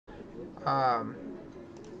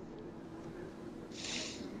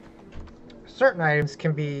certain items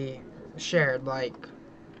can be shared, like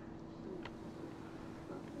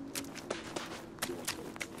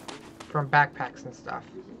from backpacks and stuff.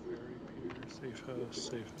 Safe house,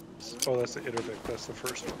 safe house. Oh, that's the interdict. That's the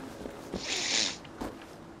first one.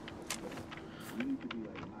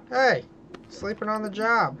 Hey, sleeping on the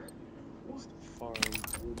job. That's the farm.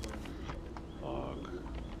 Log.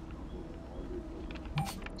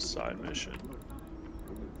 Side mission.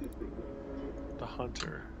 The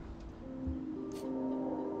hunter.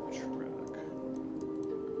 Track.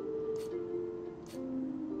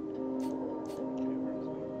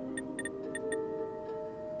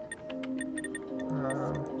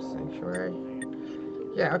 Sanctuary.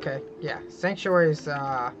 Yeah, okay. Yeah, Sanctuary is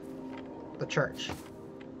the church.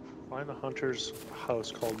 Find the hunter's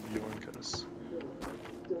house called Bjornka's.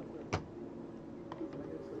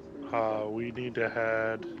 We need to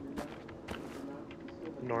head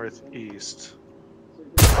northeast.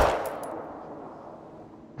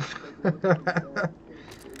 We're gonna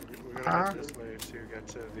head this way to get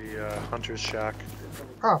to the hunter's shack.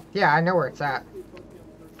 Oh, yeah, I know where it's at.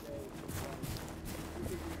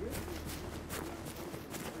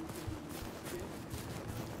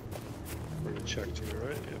 We're gonna check to your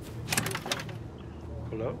right. Yep.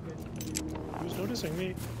 Hello? Who's noticing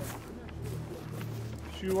me?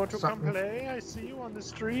 Do you want to come play? I see you on the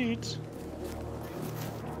street.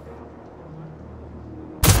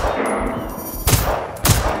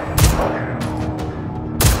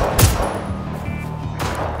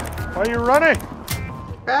 Why are you running?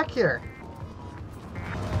 Back here.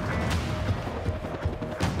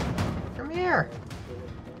 Come here.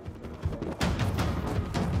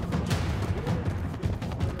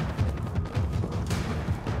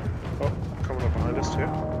 Oh, coming up behind us too.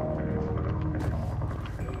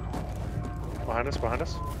 Behind us, behind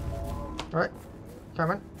us. Right.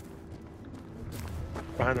 Coming.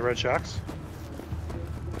 Behind the red shacks.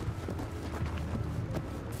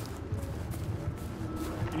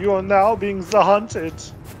 You are now being hunted.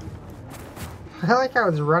 I like how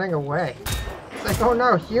it's running away. It's like, oh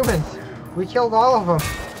no, humans. We killed all of them.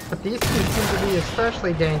 But these two seem to be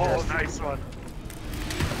especially dangerous. Oh, nice one.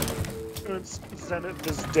 Zenith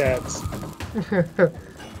is dead.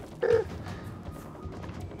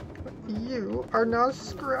 You are now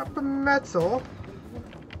scrap metal.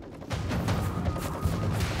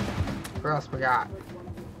 What else we got?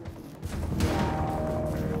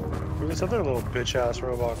 Where's this other little bitch ass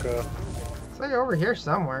robot go? It's like over here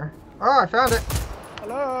somewhere. Oh, I found it.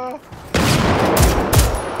 Hello?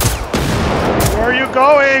 Where are you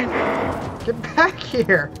going? Get back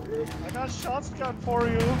here. I got a shotgun for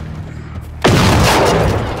you.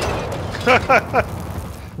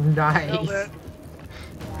 Nice.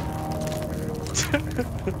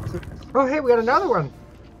 Oh, hey, we got another one.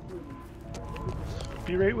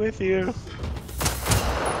 Be right with you.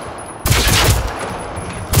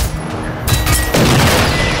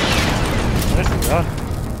 Nicely done.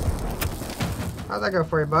 How'd that go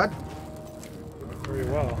for you, bud? Very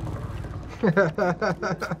well.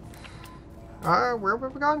 Where were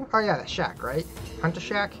we going? Oh yeah, the shack, right? Hunter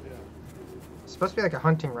shack? Yeah. It's supposed to be like a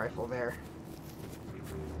hunting rifle there.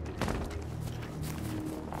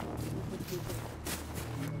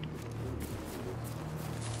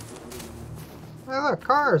 Hey look,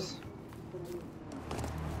 cars!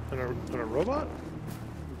 And a robot?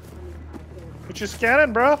 What you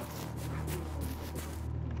scanning, bro?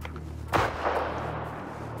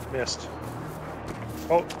 Missed.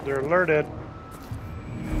 Oh, they're alerted.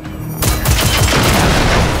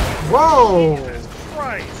 Whoa! Jesus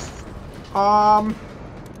Christ!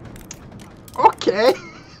 Okay.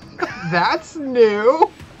 That's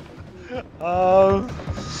new.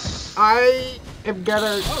 I am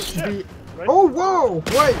gonna be... Right? Oh, whoa!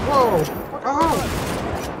 Wait, whoa! Oh!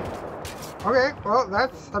 Okay, well,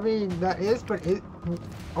 that's... I mean, that is, but it...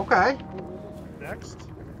 Okay. Next.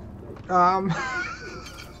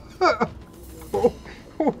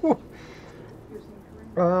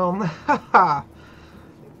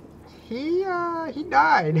 He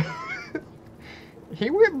died. He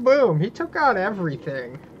went boom. He took out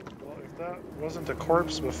everything. Well, if that wasn't a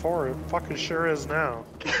corpse before, it fucking sure is now.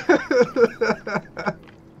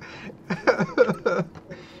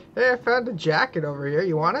 Hey, I found a jacket over here.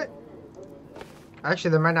 You want it?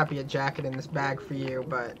 Actually, there might not be a jacket in this bag for you,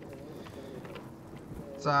 but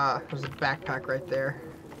it's there's a backpack right there.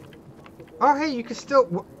 Oh, hey, you can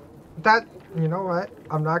still that. You know what?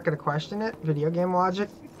 I'm not gonna question it. Video game logic,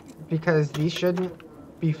 because these shouldn't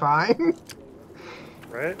be fine.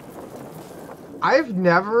 Right? I've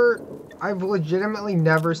never I've legitimately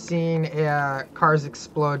never seen cars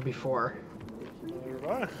explode before.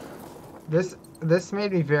 This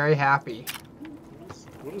made me very happy.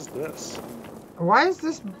 What is this? Why is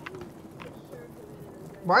this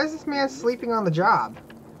man sleeping on the job?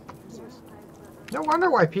 No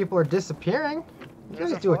wonder why people are disappearing. You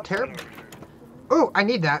guys do a terrible... Oh, I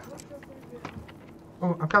need that.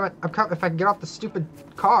 Oh, I'm coming. If I can get off the stupid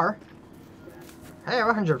car. Hey, I have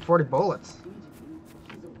 140 bullets.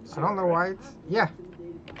 I don't know why it's... Yeah.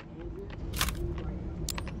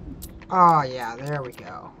 Oh, yeah, there we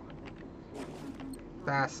go.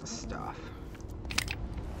 That's the stuff.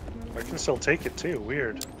 I can still take it too.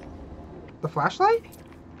 Weird. The flashlight?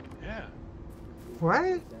 Yeah.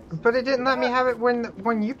 What? But it didn't let me have it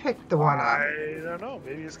when you picked the one up. I don't know.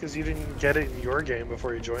 Maybe it's because you didn't get it in your game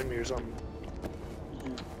before you joined me or something.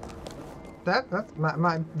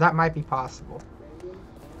 That might be possible.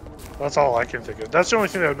 That's all I can think of. That's the only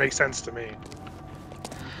thing that would make sense to me.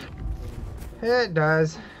 It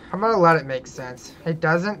does. I'm gonna let it make sense. It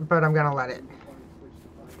doesn't, but I'm gonna let it.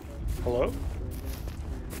 Hello?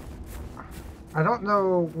 I don't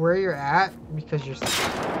know where you're at because you're...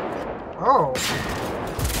 Oh!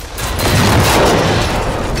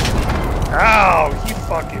 Ow! He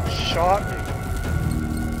fucking shot me.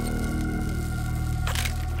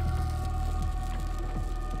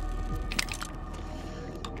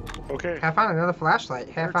 Okay. I found another flashlight.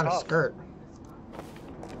 Hey, I found a skirt.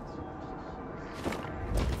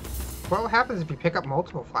 What happens if you pick up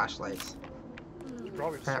multiple flashlights? You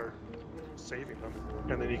probably start saving them,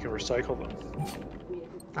 and then you can recycle them.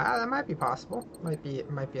 That might be possible. Might be a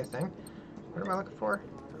thing. What am I looking for?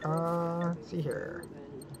 Let's see here.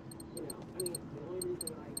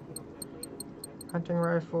 Hunting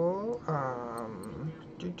rifle.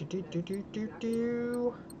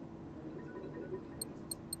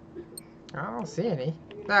 I don't see any.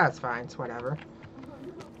 That's fine. It's whatever.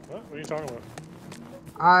 What are you talking about?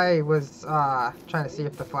 I was trying to see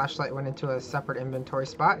if the flashlight went into a separate inventory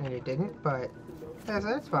spot, and it didn't, but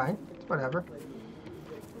it's fine. It's whatever.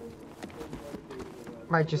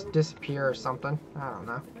 Might just disappear or something. I don't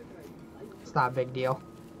know. It's not a big deal.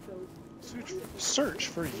 Search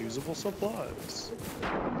for usable supplies.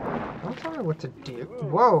 Don't tell me what to do.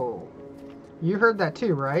 Whoa. You heard that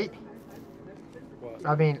too, right? What?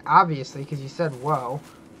 I mean, obviously, because you said whoa.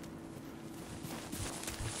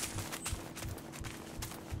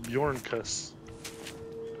 Bjornkus.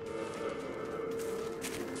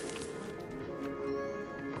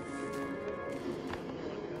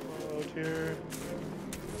 Out here.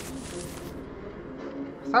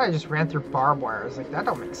 I thought I just ran through barbed wire. I was like, that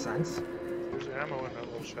don't make sense. There's ammo in that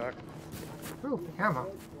little shack. Ooh, ammo.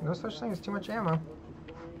 No such thing as too much ammo.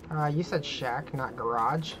 You said shack, not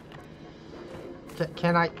garage.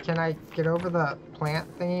 Can I get over the plant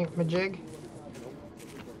thingy majig?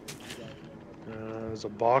 There's a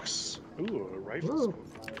box. Ooh, a rifle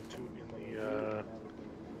scope in the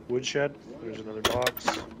woodshed. There's another box.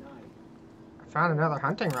 I found another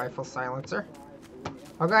hunting rifle silencer.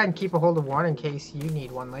 I'll go ahead and keep a hold of one in case you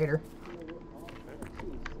need one later.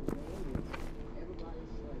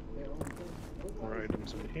 More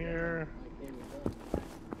items in here.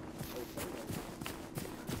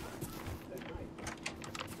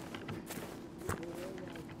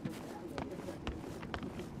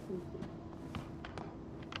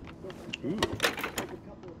 Ooh.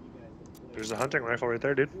 There's a hunting rifle right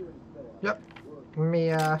there, dude. Yep. Let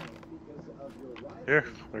me, Here,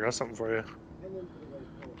 I got something for you.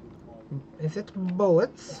 Is it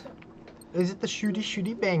bullets? Is it the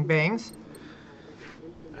shooty bang bangs?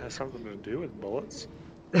 It has something to do with bullets.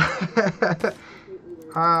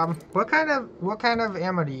 What kind of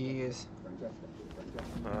ammo do you use?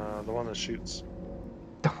 The one that shoots.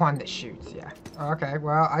 The one that shoots, yeah. Okay,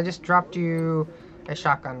 well, I just dropped you a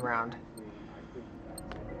shotgun round.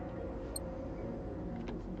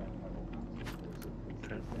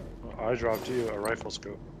 Okay. Well, I dropped you a rifle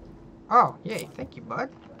scope. Oh, yay, thank you, bud.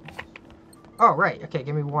 Oh, right, okay,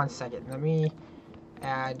 give me 1 second. Let me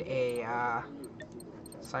add a,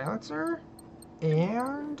 silencer,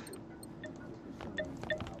 and...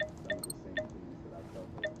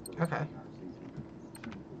 Okay.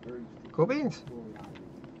 Cool beans.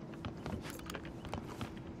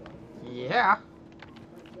 Yeah.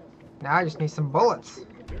 Now I just need some bullets.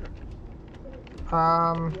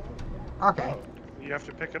 Okay. You have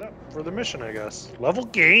to pick it up for the mission, I guess. Level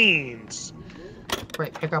gains!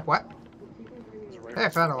 Wait, pick up what? Hey, I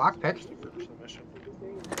found a lockpick.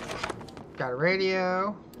 Got a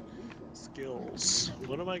radio. Skills.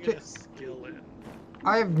 What am I gonna skill in?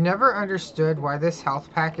 I've never understood why this health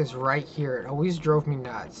pack is right here. It always drove me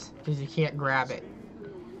nuts. Because you can't grab it.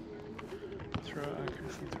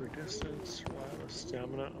 through distance, wireless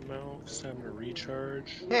stamina amount, stamina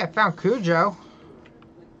recharge. Hey, I found Cujo.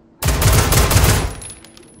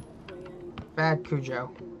 Bad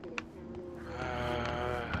Cujo.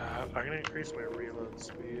 I'm gonna increase my reload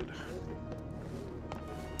speed.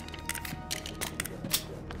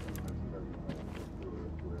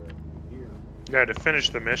 Yeah, to finish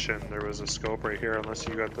the mission, there was a scope right here, unless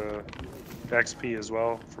you got the XP as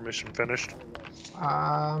well for mission finished.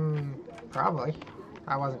 Probably.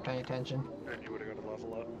 I wasn't paying attention. And you would have got a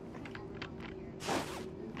level up.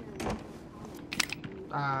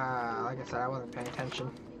 Like I said, I wasn't paying attention.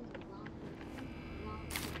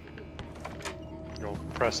 You'll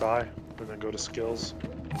press I, and then go to skills.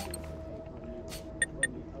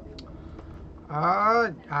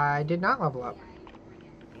 I did not level up.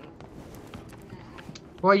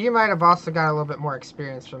 Well, you might have also got a little bit more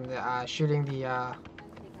experience from the shooting the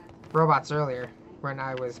robots earlier when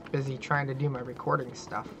I was busy trying to do my recording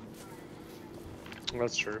stuff.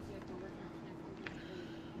 That's true.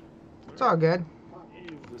 It's all good.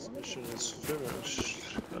 This mission is finished.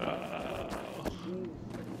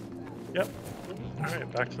 Yep.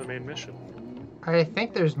 Alright, back to the main mission. I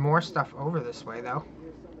think there's more stuff over this way, though.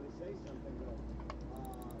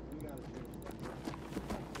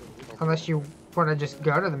 Unless you want to just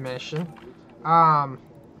go to the mission.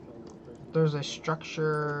 There's a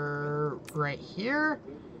structure right here.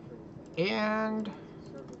 And...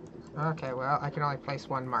 okay, well, I can only place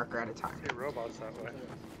one marker at a time. Hey, robots that way.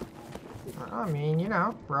 I mean, you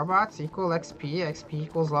know, robots equal XP. XP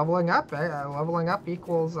equals leveling up. Leveling up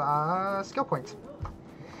equals skill points.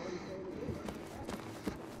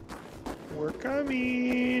 We're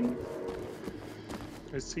coming!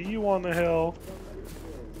 I see you on the hill.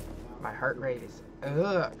 My heart rate is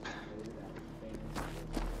up.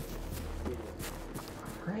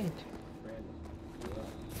 Alright.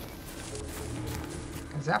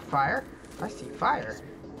 Is that fire? I see fire.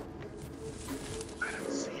 I don't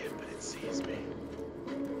see it, but it sees me.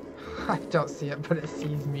 I don't see it, but it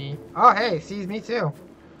sees me. Oh, hey, it sees me too.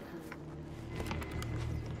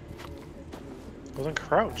 It doesn't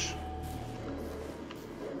crouch.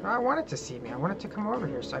 I want it to see me. I want it to come over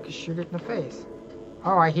here so I can shoot it in the face.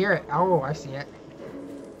 Oh, I hear it. Oh, I see it.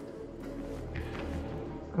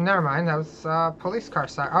 Never mind. That was police car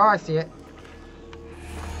side. Oh, I see it.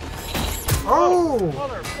 Oh!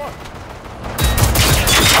 Motherfucker!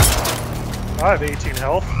 I have 18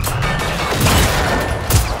 health.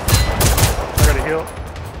 I gotta heal.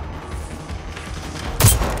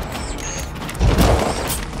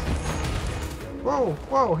 Whoa,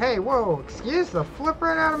 whoa, hey, whoa. Excuse the flip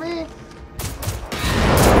right out of me.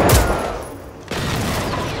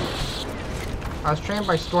 I was trained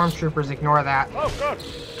by stormtroopers. Ignore that. Oh, God!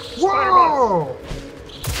 Whoa!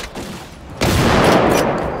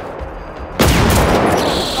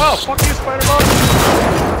 Oh, fuck you, Spider-Man!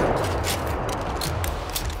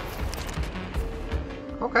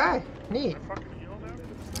 Okay, neat. Fucking heal now?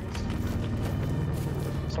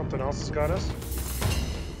 Something else has got us?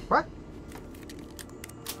 What?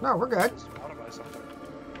 No, we're good. Spotted by something.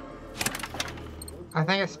 I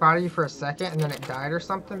think it spotted you for a second and then it died or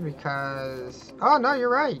something because... oh, no, you're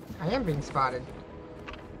right. I am being spotted.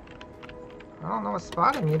 I don't know what's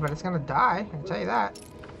spotting me, but it's gonna die. I can tell you that.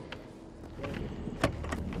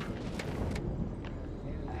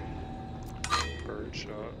 Bird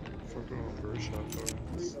shot. Fucking bird shot doors.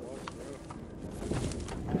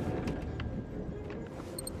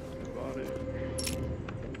 Got it.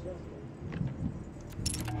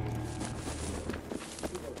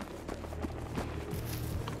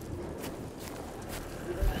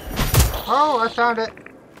 Oh, I found it.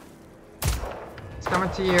 It's coming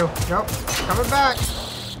to you. Nope, it's coming back.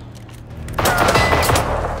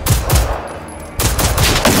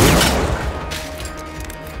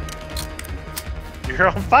 You're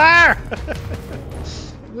on fire!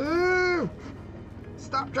 Woo!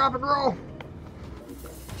 Stop, drop, and roll.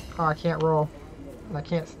 Oh, I can't roll. I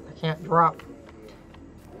can't drop.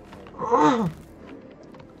 Oh.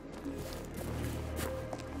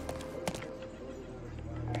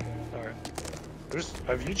 Alright.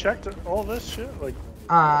 Have you checked all this shit? Like,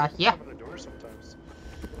 Yeah. open the door sometimes.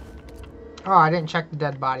 Oh, I didn't check the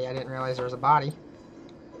dead body. I didn't realize there was a body.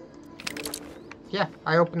 Yeah,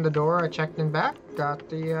 I opened the door, I checked in back, got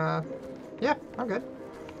the, yeah, I'm good.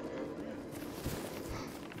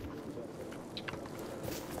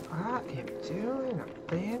 I am doing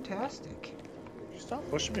fantastic. Stop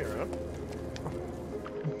pushing me around.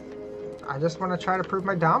 I just want to try to prove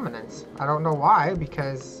my dominance. I don't know why,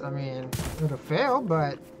 because, I mean, it would have failed,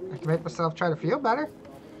 but I can make myself try to feel better.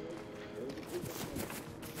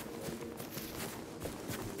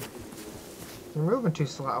 You're moving too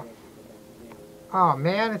slow. Oh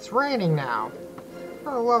man, it's raining now.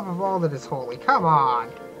 For the love of all that is holy, come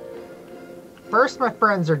on. First my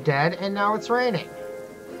friends are dead, and now it's raining.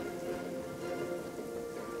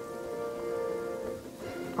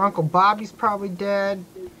 Uncle Bobby's probably dead.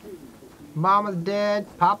 Mama's dead.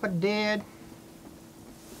 Papa dead.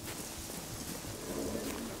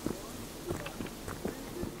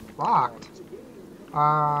 Locked.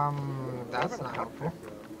 That's not helpful.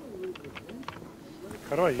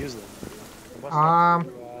 How do I use them?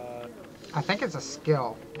 I think it's a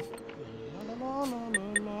skill.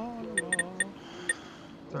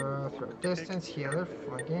 Throw distance, healer,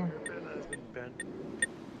 flanking.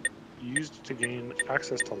 Used to gain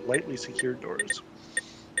access to lightly secured doors.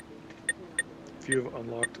 If you have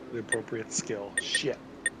unlocked the appropriate skill. Shit.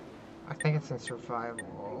 I think it's in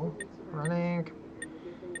survival. Running.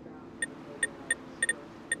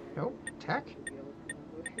 Nope. Tech?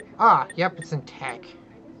 Ah, yep, it's in tech.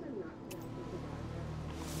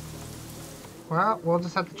 Well, we'll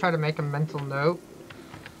just have to try to make a mental note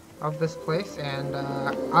of this place, and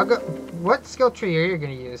I'll go. What skill tree are you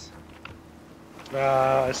gonna use?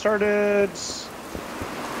 I started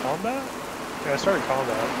combat. Yeah, I started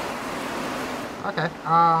combat. Okay.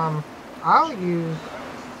 I'll use.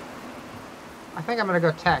 I think I'm gonna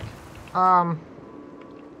go tech. How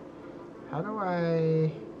do I?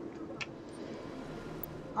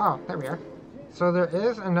 Oh, there we are. So there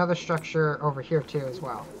is another structure over here too, as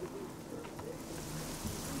well.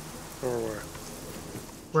 Or where?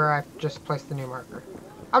 Where I just placed the new marker.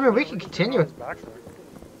 I mean, we can continue.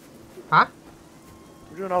 Huh?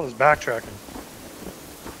 We're doing all this backtracking.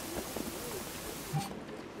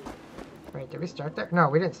 Wait, did we start there? No,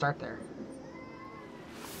 we didn't start there.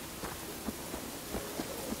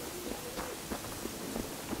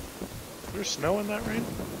 Is there snow in that rain?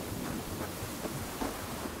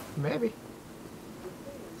 Maybe.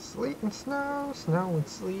 Sleet and snow, snow and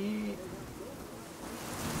sleet.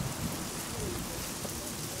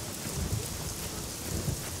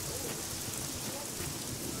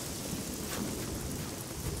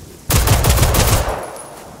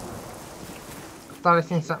 Thought I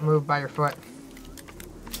seen something move by your foot.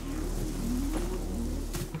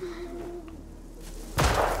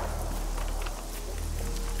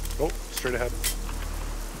 Oh, straight ahead.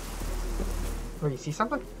 Oh, you see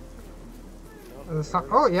something?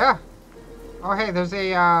 Oh, yeah. Oh, hey, there's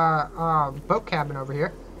a boat cabin over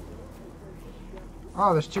here.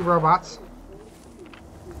 Oh, there's 2 robots.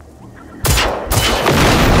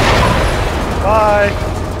 Bye!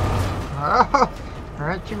 Oh,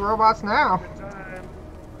 alright, 2 robots now.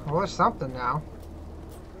 Well, there's something now.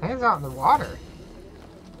 I think it's out in the water.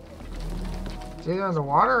 It's either in the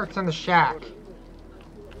water or it's in the shack.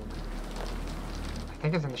 I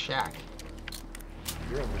think it's in the shack.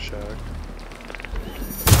 You're in the shack.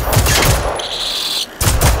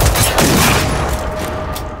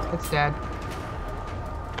 It's dead.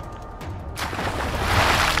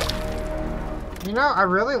 You know, I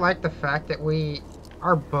really like the fact that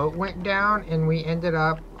our boat went down and we ended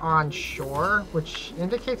up on shore, which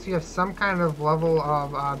indicates we have some kind of level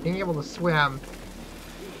of being able to swim.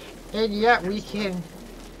 And yet we can...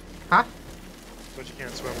 Huh? But you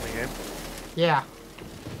can't swim in the game? Yeah.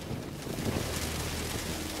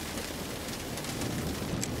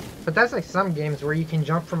 But that's like some games where you can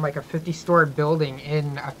jump from like a 50-story building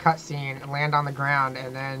in a cutscene and land on the ground,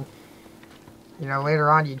 and then, you know, later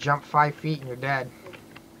on you jump 5 feet and you're dead.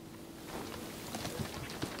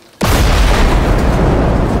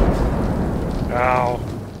 Ow.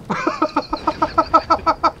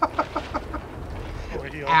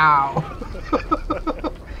 Ow.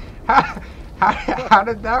 How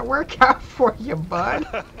did that work out for you, bud?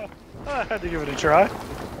 I had to give it a try.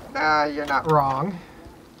 Nah, you're not wrong.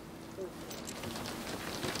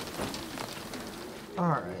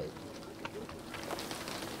 Alright.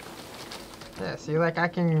 Yeah, see, like, I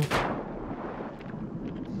can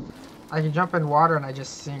jump in water and I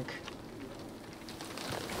just sink.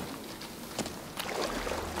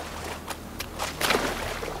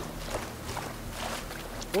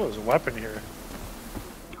 Oh, there's a weapon here.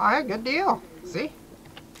 Alright, good deal. See?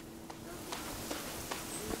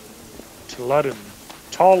 Toludden.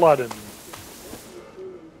 Toludden.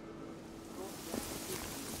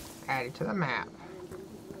 Added to the map.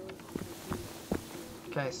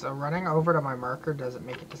 Okay, so running over to my marker doesn't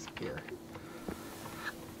make it disappear.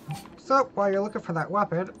 So, while you're looking for that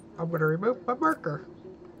weapon, I'm going to remove my marker.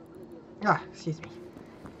 Ah, excuse me.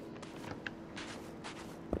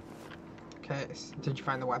 Okay, did you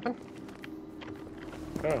find the weapon?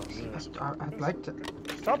 Oh, yes. I'd like to...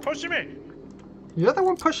 Stop pushing me! You're the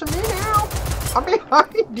one pushing me now! I'm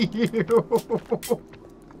behind you!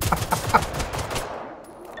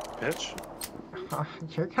 Bitch.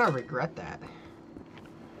 You're gonna regret that.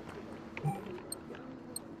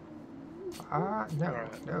 No,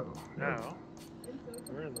 Alright. no. Now,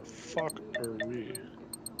 where in the fuck are we?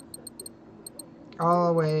 All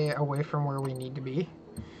the way away from where we need to be.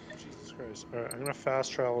 Jesus Christ. Alright, I'm gonna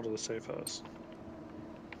fast travel to the safe house.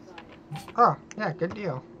 Oh, yeah, good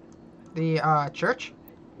deal. The, church?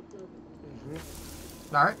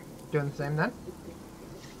 Mm-hmm. Alright, doing the same then.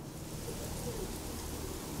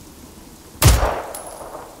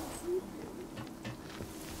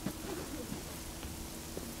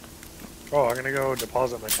 Oh, I'm gonna go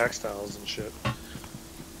deposit my textiles and shit.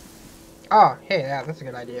 Oh, hey, yeah, that's a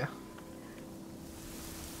good idea.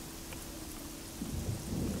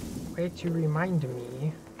 Way to remind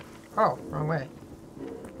me. Oh, wrong way.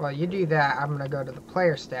 Well, you do that. I'm gonna go to the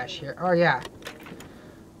player stash here. Oh, yeah.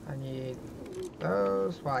 I need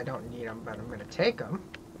those. Well, I don't need them, but I'm gonna take them.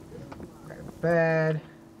 Go to bed.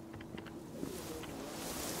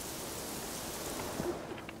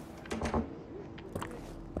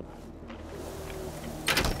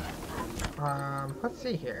 Let's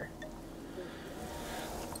see here.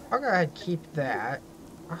 I'll go ahead and keep that.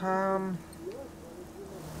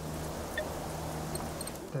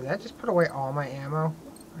 Did that just put away all my ammo?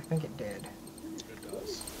 I think it did. It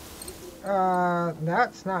does.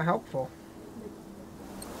 That's not helpful.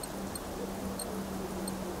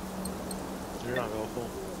 You're not helpful.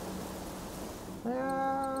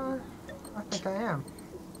 I think I am.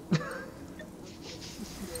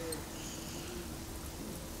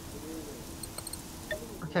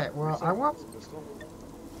 Okay, well, I want...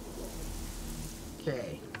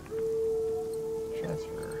 Okay.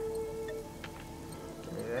 Transfer.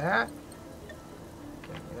 Give me that.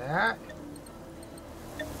 Give me that.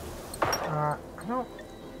 I don't...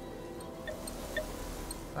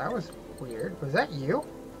 That was weird. Was that you?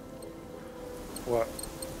 What?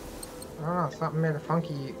 I don't know, something made a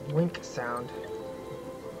funky wink sound.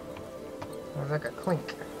 It was like a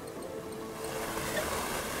clink.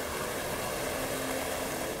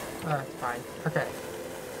 Oh, that's fine. Okay.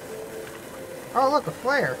 Oh, look, a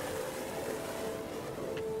flare.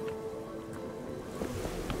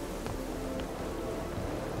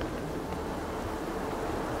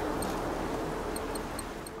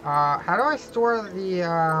 How do I store the,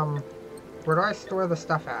 where do I store the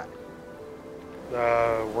stuff at?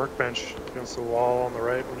 Workbench against the wall on the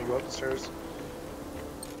right when you go up the stairs.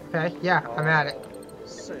 Okay, yeah, I'm at it.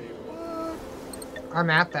 Say what? I'm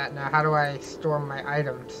at that now. How do I store my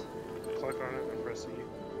items? Click on it and press E.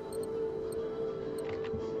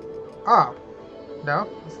 Oh. No,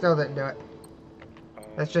 still didn't do it.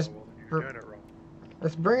 That's just... Well, you're doing it wrong.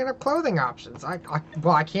 It's bringing up clothing options.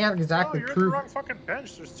 Well, I can't exactly you're prove... at the wrong fucking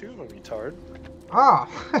bench. There's two of them, retard. Oh,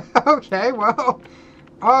 okay, well...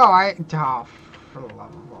 Oh, oh, for the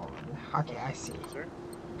love of all. Okay, I see. Sir?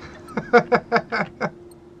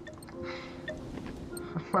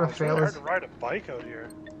 What a It's fail really hard is... to ride a bike out here.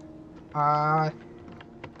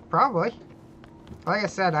 Probably. Like I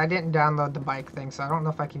said, I didn't download the bike thing, so I don't know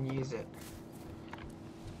if I can use it.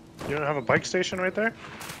 You don't have a bike station right there?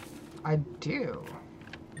 I do.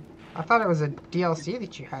 I thought it was a DLC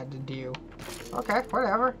that you had to do. Okay,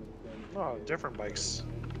 whatever. Oh, different bikes.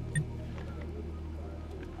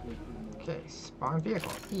 Okay, spawn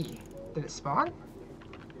vehicle. E. Did it spawn?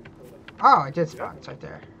 Oh, it did spawn. Yep. It's right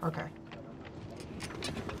there. Okay.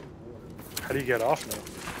 How do you get off now?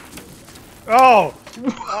 Oh!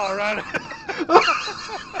 Oh, right.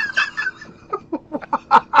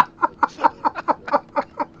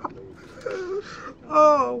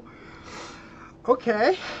 Oh.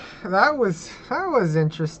 Okay. That was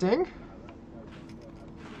interesting.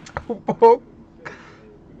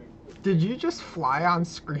 Did you just fly on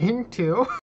screen too?